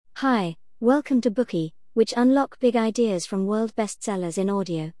Hi, welcome to Bookey, which unlock big ideas from world bestsellers in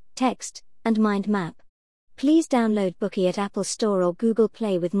audio, text, and mind map. Please download Bookey at Apple Store or Google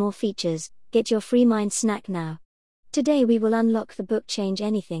Play with more features. Get your free mind snack now. Today we will unlock the book Change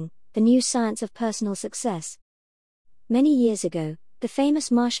Anything, the new science of personal success. Many years ago, the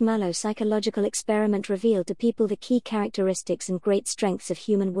famous marshmallow psychological experiment revealed to people the key characteristics and great strengths of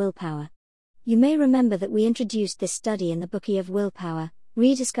human willpower. You may remember that we introduced this study in the Bookey of Willpower,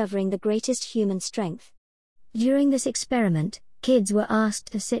 Rediscovering the Greatest Human Strength. During this experiment, kids were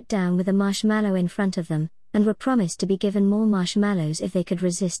asked to sit down with a marshmallow in front of them, and were promised to be given more marshmallows if they could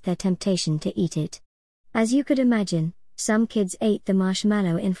resist their temptation to eat it. As you could imagine, some kids ate the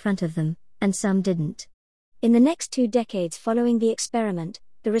marshmallow in front of them, and some didn't. In the next 2 decades following the experiment,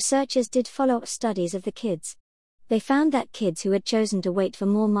 the researchers did follow-up studies of the kids. They found that kids who had chosen to wait for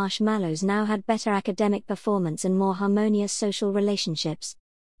more marshmallows now had better academic performance and more harmonious social relationships.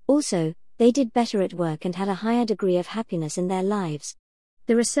 Also, they did better at work and had a higher degree of happiness in their lives.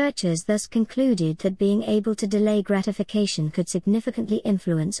 The researchers thus concluded that being able to delay gratification could significantly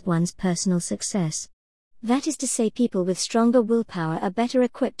influence one's personal success. That is to say, people with stronger willpower are better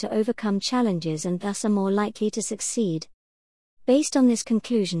equipped to overcome challenges and thus are more likely to succeed. Based on this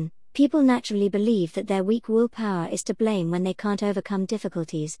conclusion, people naturally believe that their weak willpower is to blame when they can't overcome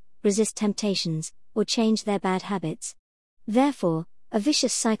difficulties, resist temptations, or change their bad habits. Therefore, a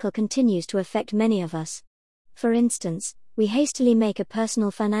vicious cycle continues to affect many of us. For instance, we hastily make a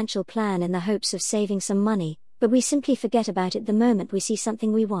personal financial plan in the hopes of saving some money, but we simply forget about it the moment we see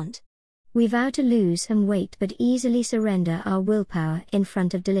something we want. We vow to lose some weight but easily surrender our willpower in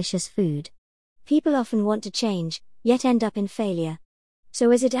front of delicious food. People often want to change, yet end up in failure. So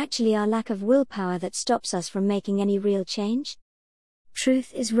is it actually our lack of willpower that stops us from making any real change?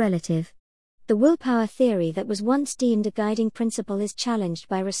 Truth is relative. The willpower theory that was once deemed a guiding principle is challenged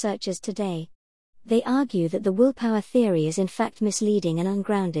by researchers today. They argue that the willpower theory is in fact misleading and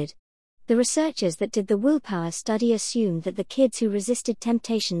ungrounded. The researchers that did the willpower study assumed that the kids who resisted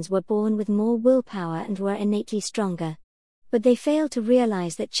temptations were born with more willpower and were innately stronger. But they failed to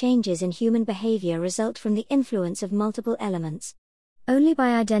realize that changes in human behavior result from the influence of multiple elements. Only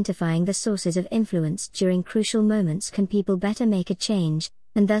by identifying the sources of influence during crucial moments can people better make a change,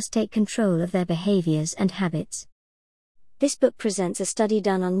 and thus take control of their behaviors and habits. This book presents a study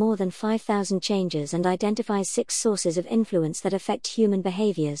done on more than 5,000 changes and identifies 6 sources of influence that affect human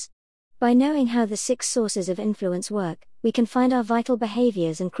behaviors. By knowing how the 6 sources of influence work, we can find our vital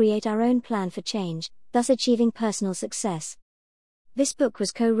behaviors and create our own plan for change, thus achieving personal success. This book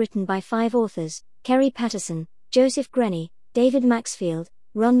was co-written by 5 authors: Kerry Patterson, Joseph Grenny, David Maxfield,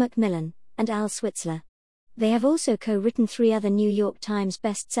 Ron Macmillan, and Al Switzler. They have also co-written 3 other New York Times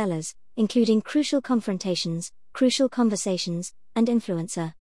bestsellers, including Crucial Confrontations, Crucial Conversations, and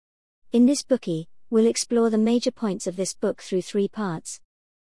Influencer. In this Bookey, we'll explore the major points of this book through 3 parts.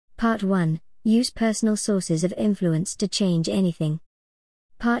 Part 1. Use personal sources of influence to change anything.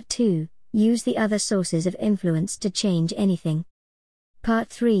 Part 2. Use the other sources of influence to change anything. Part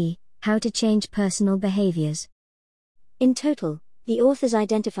 3. How to change personal behaviors. In total, the authors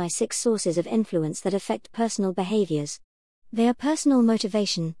identify 6 sources of influence that affect personal behaviors. They are personal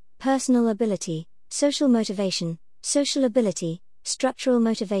motivation, personal ability, social motivation, social ability, structural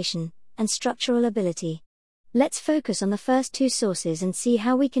motivation, and structural ability. Let's focus on the first 2 sources and see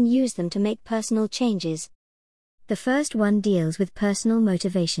how we can use them to make personal changes. The first one deals with personal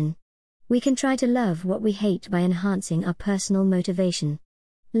motivation. We can try to love what we hate by enhancing our personal motivation.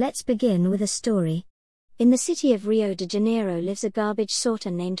 Let's begin with a story. In the city of Rio de Janeiro lives a garbage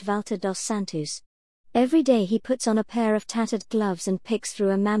sorter named Walter dos Santos. Every day he puts on a pair of tattered gloves and picks through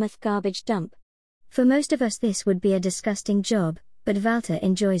a mammoth garbage dump. For most of us this would be a disgusting job, but Walter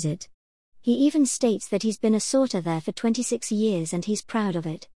enjoys it. He even states that he's been a sorter there for 26 years and he's proud of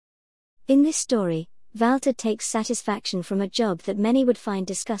it. In this story, Walter takes satisfaction from a job that many would find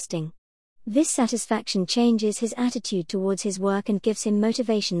disgusting. This satisfaction changes his attitude towards his work and gives him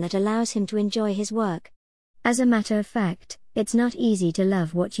motivation that allows him to enjoy his work. As a matter of fact, it's not easy to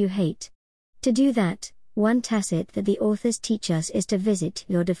love what you hate. To do that, one tacit that the authors teach us is to visit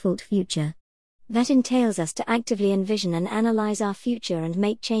your default future. That entails us to actively envision and analyze our future and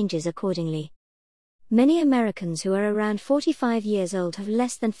make changes accordingly. Many Americans who are around 45 years old have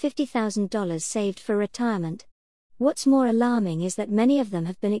less than $50,000 saved for retirement. What's more alarming is that many of them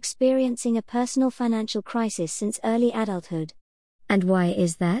have been experiencing a personal financial crisis since early adulthood. And why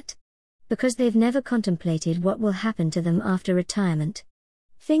is that? Because they've never contemplated what will happen to them after retirement.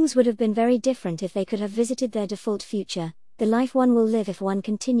 Things would have been very different if they could have visited their default future, the life one will live if one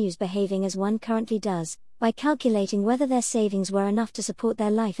continues behaving as one currently does, by calculating whether their savings were enough to support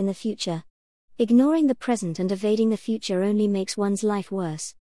their life in the future. Ignoring the present and evading the future only makes one's life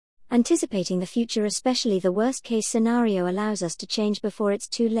worse. Anticipating the future, especially the worst-case scenario, allows us to change before it's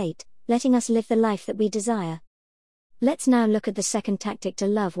too late, letting us live the life that we desire. Let's now look at the second tactic to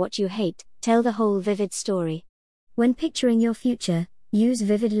love what you hate: tell the whole vivid story. When picturing your future, use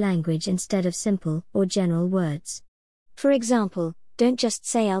vivid language instead of simple or general words. For example, don't just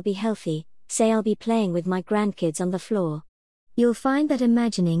say "I'll be healthy," say "I'll be playing with my grandkids on the floor." You'll find that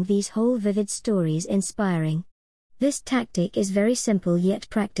imagining these whole vivid stories inspiring. This tactic is very simple yet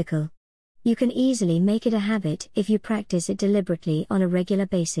practical. You can easily make it a habit if you practice it deliberately on a regular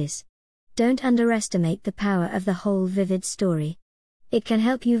basis. Don't underestimate the power of the whole vivid story. It can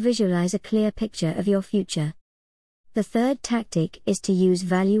help you visualize a clear picture of your future. The third tactic is to use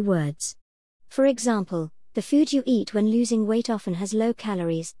value words. For example, the food you eat when losing weight often has low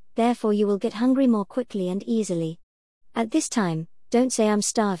calories, therefore you will get hungry more quickly and easily. At this time, don't say "I'm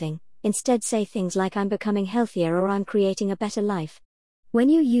starving," instead say things like "I'm becoming healthier" or "I'm creating a better life." When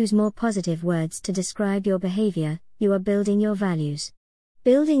you use more positive words to describe your behavior, you are building your values.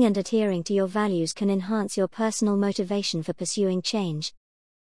 Building and adhering to your values can enhance your personal motivation for pursuing change.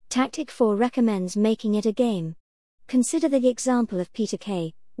 Tactic 4 recommends making it a game. Consider the example of Peter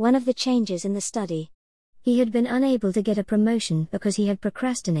Kay, one of the changes in the study. He had been unable to get a promotion because he had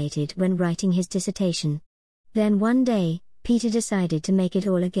procrastinated when writing his dissertation. Then one day, Peter decided to make it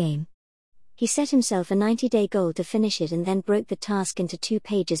all a game. He set himself a 90-day goal to finish it and then broke the task into 2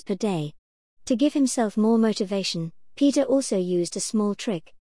 pages per day. To give himself more motivation, Peter also used a small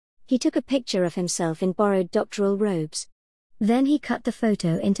trick. He took a picture of himself in borrowed doctoral robes. Then he cut the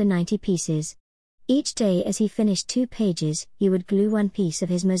photo into 90 pieces. Each day as he finished 2 pages, he would glue 1 piece of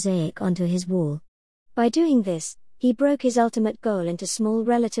his mosaic onto his wall. By doing this, he broke his ultimate goal into small,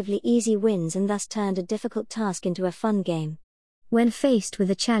 relatively easy wins and thus turned a difficult task into a fun game. When faced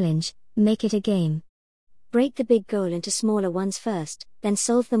with a challenge, make it a game. Break the big goal into smaller ones first, then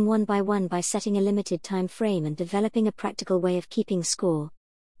solve them one by setting a limited time frame and developing a practical way of keeping score.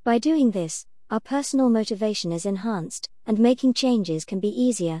 By doing this, our personal motivation is enhanced, and making changes can be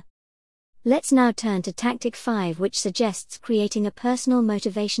easier. Let's now turn to tactic 5, which suggests creating a personal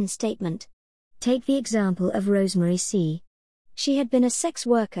motivation statement. Take the example of Rosemary C. She had been a sex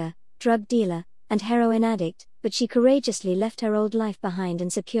worker, drug dealer, and heroin addict, but she courageously left her old life behind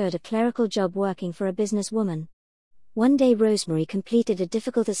and secured a clerical job working for a businesswoman. One day Rosemary completed a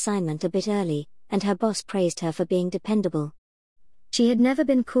difficult assignment a bit early, and her boss praised her for being dependable. She had never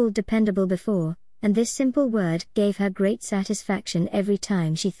been called dependable before, and this simple word gave her great satisfaction every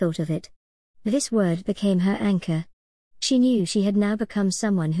time she thought of it. This word became her anchor. She knew she had now become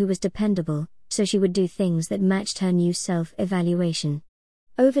someone who was dependable, so she would do things that matched her new self-evaluation.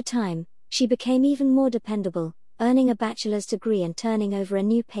 Over time, she became even more dependable, earning a bachelor's degree and turning over a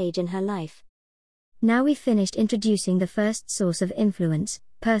new page in her life. Now we've finished introducing the first source of influence,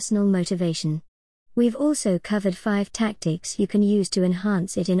 personal motivation. We've also covered 5 tactics you can use to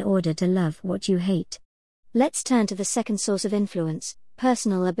enhance it in order to love what you hate. Let's turn to the second source of influence,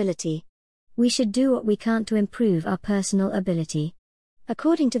 personal ability. We should do what we can't to improve our personal ability.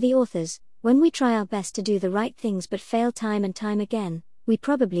 According to the authors, when we try our best to do the right things but fail time and time again, we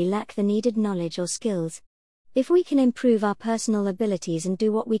probably lack the needed knowledge or skills. If we can improve our personal abilities and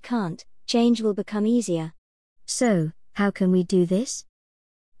do what we can't, change will become easier. So, how can we do this?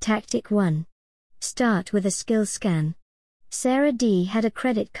 Tactic 1. Start with a skill scan. Sarah D. had a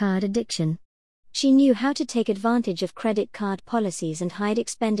credit card addiction. She knew how to take advantage of credit card policies and hide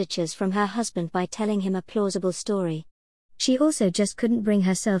expenditures from her husband by telling him a plausible story. She also just couldn't bring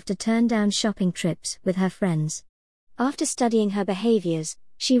herself to turn down shopping trips with her friends. After studying her behaviors,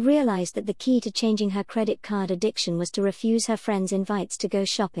 she realized that the key to changing her credit card addiction was to refuse her friends' invites to go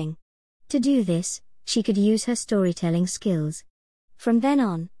shopping. To do this, she could use her storytelling skills. From then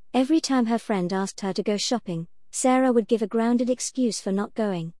on, every time her friend asked her to go shopping, Sarah would give a grounded excuse for not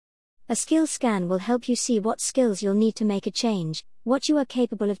going. A skill scan will help you see what skills you'll need to make a change, what you are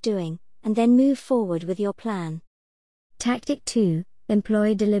capable of doing, and then move forward with your plan. Tactic 2.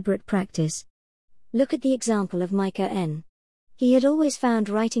 Employ deliberate practice. Look at the example of Micah N. He had always found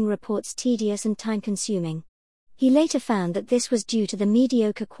writing reports tedious and time-consuming. He later found that this was due to the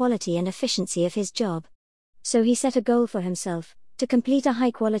mediocre quality and efficiency of his job. So he set a goal for himself, to complete a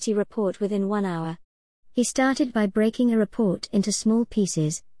high-quality report within 1 hour. He started by breaking a report into small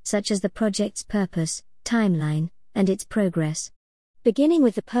pieces, such as the project's purpose, timeline, and its progress. Beginning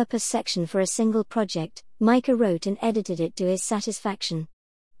with the purpose section for a single project, Micah wrote and edited it to his satisfaction.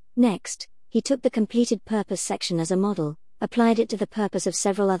 Next, he took the completed purpose section as a model, applied it to the purpose of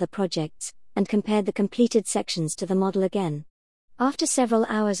several other projects, and compared the completed sections to the model again. After several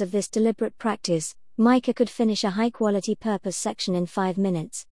hours of this deliberate practice, Micah could finish a high-quality purpose section in 5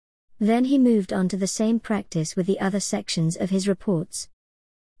 minutes. Then he moved on to the same practice with the other sections of his reports.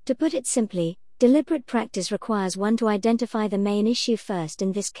 To put it simply, deliberate practice requires one to identify the main issue first,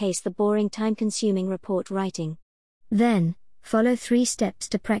 in this case the boring, time-consuming report writing. Then, follow 3 steps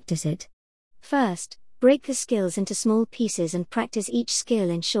to practice it. First, break the skills into small pieces and practice each skill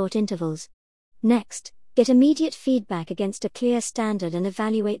in short intervals. Next, get immediate feedback against a clear standard and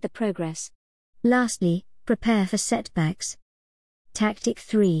evaluate the progress. Lastly, prepare for setbacks. Tactic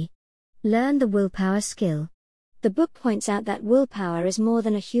 3. Learn the willpower skill. The book points out that willpower is more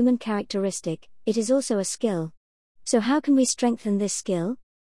than a human characteristic, it is also a skill. So how can we strengthen this skill?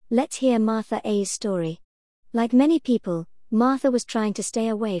 Let's hear Martha A's story. Like many people, Martha was trying to stay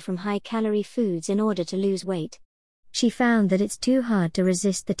away from high-calorie foods in order to lose weight. She found that it's too hard to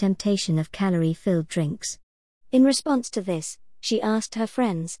resist the temptation of calorie-filled drinks. In response to this, she asked her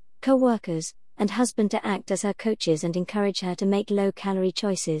friends, co-workers, and husband to act as her coaches and encourage her to make low-calorie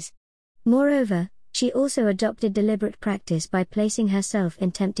choices. Moreover, she also adopted deliberate practice by placing herself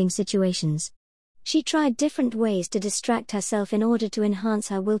in tempting situations. She tried different ways to distract herself in order to enhance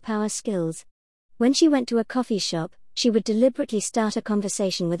her willpower skills. When she went to a coffee shop, she would deliberately start a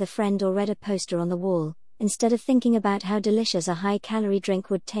conversation with a friend or read a poster on the wall, instead of thinking about how delicious a high-calorie drink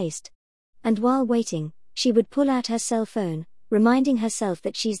would taste. And while waiting, she would pull out her cell phone, reminding herself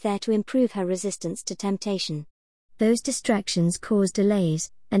that she's there to improve her resistance to temptation. Those distractions cause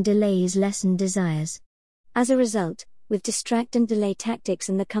delays, and delays lessen desires. As a result, with distract and delay tactics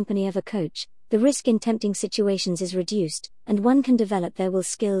in the company of a coach, the risk in tempting situations is reduced, and one can develop their will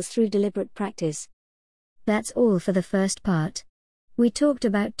skills through deliberate practice. That's all for the first part. We talked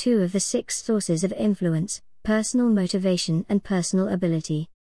about 2 of the 6 sources of influence: personal motivation and personal ability.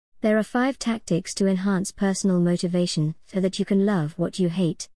 There are 5 tactics to enhance personal motivation so that you can love what you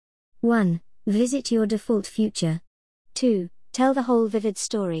hate. 1. Visit your default future. 2. Tell the whole vivid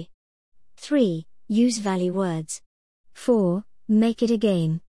story. 3. Use value words. 4. Make it a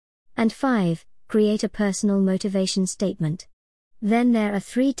game. And 5. Create a personal motivation statement. Then there are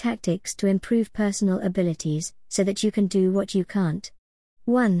 3 tactics to improve personal abilities, so that you can do what you can't.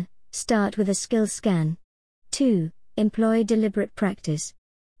 1. Start with a skill scan. 2. Employ deliberate practice.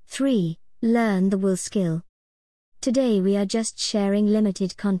 3. Learn the will skill. Today we are just sharing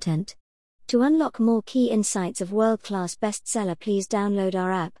limited content. To unlock more key insights of world-class bestseller, please download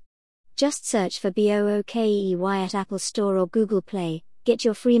our app. Just search for BOOKEY at Apple Store or Google Play. Get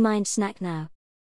your free mind snack now.